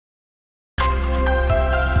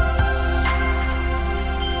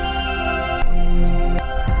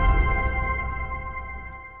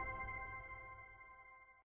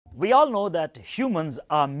We all know that humans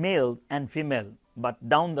are male and female, but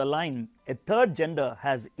down the line, a third gender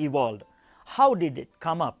has evolved. How did it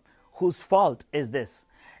come up? Whose fault is this?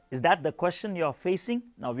 Is that the question you are facing?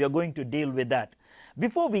 Now we are going to deal with that.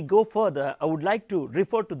 Before we go further, I would like to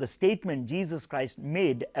refer to the statement Jesus Christ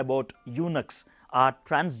made about eunuchs or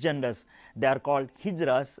transgenders. They are called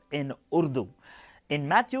hijras in Urdu. In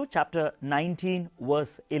Matthew chapter 19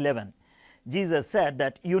 verse 11, Jesus said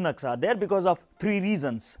that eunuchs are there because of three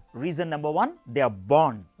reasons. Reason number one, they are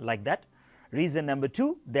born like that. Reason number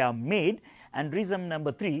two, they are made. And reason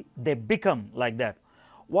number three, they become like that.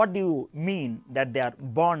 What do you mean that they are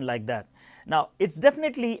born like that? Now, it's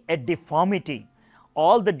definitely a deformity.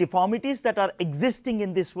 All the deformities that are existing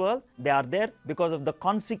in this world, they are there because of the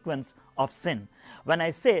consequence of sin. When I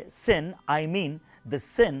say sin, I mean the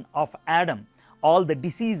sin of Adam. All the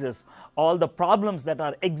diseases, all the problems that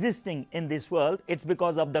are existing in this world, it's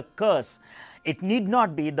because of the curse. It need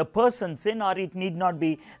not be the person's sin or it need not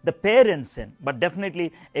be the parent's sin, but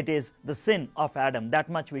definitely it is the sin of Adam. That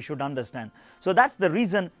much we should understand. So that's the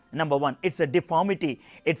reason number one. It's a deformity,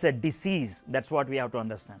 it's a disease. That's what we have to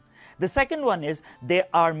understand. The second one is they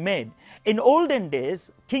are made. In olden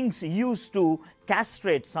days, kings used to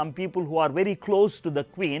castrate some people who are very close to the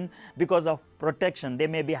queen because of protection. They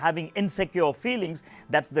may be having insecure feelings.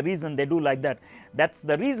 That's the reason they do like that. That's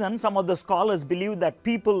the reason some of the scholars believe that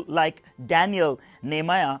people like Daniel,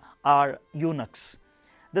 Nehemiah are eunuchs.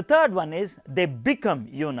 The third one is they become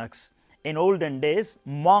eunuchs. In olden days,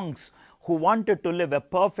 monks who wanted to live a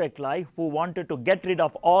perfect life, who wanted to get rid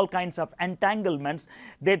of all kinds of entanglements,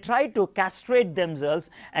 they try to castrate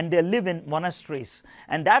themselves and they live in monasteries.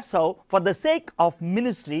 And that's how, for the sake of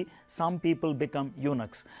ministry, some people become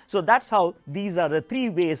eunuchs. So that's how these are the three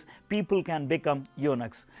ways people can become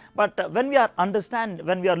eunuchs. But when we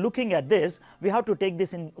are looking at this, we have to take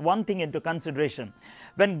this in one thing into consideration.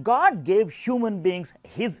 When God gave human beings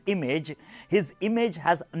His image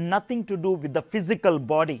has nothing to do with the physical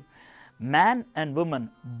body. Man and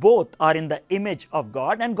woman both are in the image of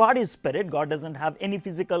God, and God is spirit. God doesn't have any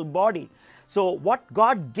physical body. So what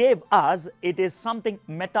God gave us, it is something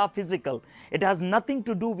metaphysical. It has nothing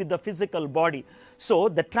to do with the physical body. So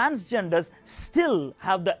the transgenders still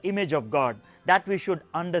have the image of God. That we should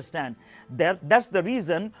understand. That's the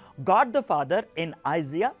reason God the Father in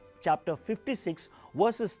Isaiah chapter 56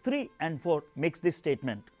 verses 3 and 4 makes this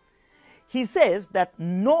statement. He says that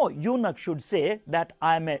no eunuch should say that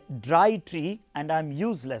I am a dry tree and I am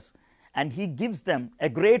useless. And he gives them a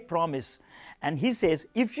great promise. And he says,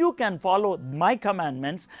 if you can follow my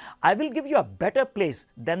commandments, I will give you a better place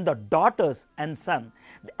than the daughters and son,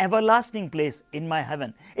 the everlasting place in my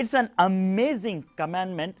heaven. It's an amazing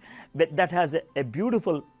commandment that has a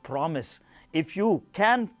beautiful promise. If you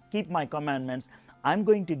can keep my commandments, I'm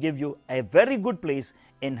going to give you a very good place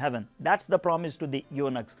in heaven. That's the promise to the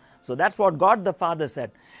eunuchs. So that's what God the Father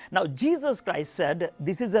said. Now Jesus Christ said,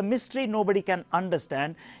 this is a mystery nobody can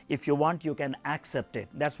understand. If you want, you can accept it.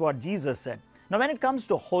 That's what Jesus said. Now when it comes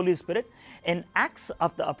to Holy Spirit, in Acts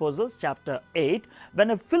of the Apostles chapter 8,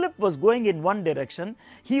 when Philip was going in one direction,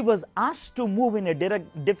 he was asked to move in a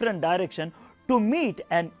different direction to meet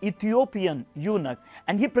an Ethiopian eunuch,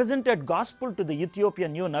 and he presented gospel to the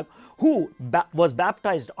Ethiopian eunuch who was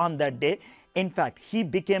baptized on that day. In fact, he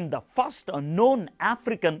became the first known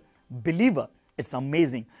African believer. It's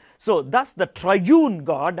amazing. So thus the triune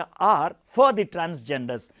God are for the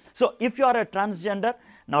transgenders. So if you are a transgender,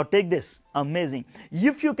 now take this, amazing.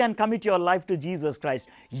 If you can commit your life to Jesus Christ,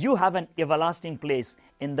 you have an everlasting place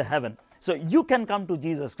in the heaven. So you can come to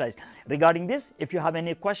Jesus Christ. Regarding this, if you have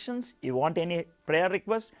any questions, you want any prayer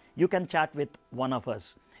request, you can chat with one of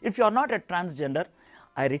us. If you are not a transgender,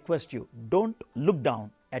 I request you, don't look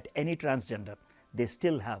down at any transgender. They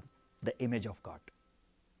still have the image of God.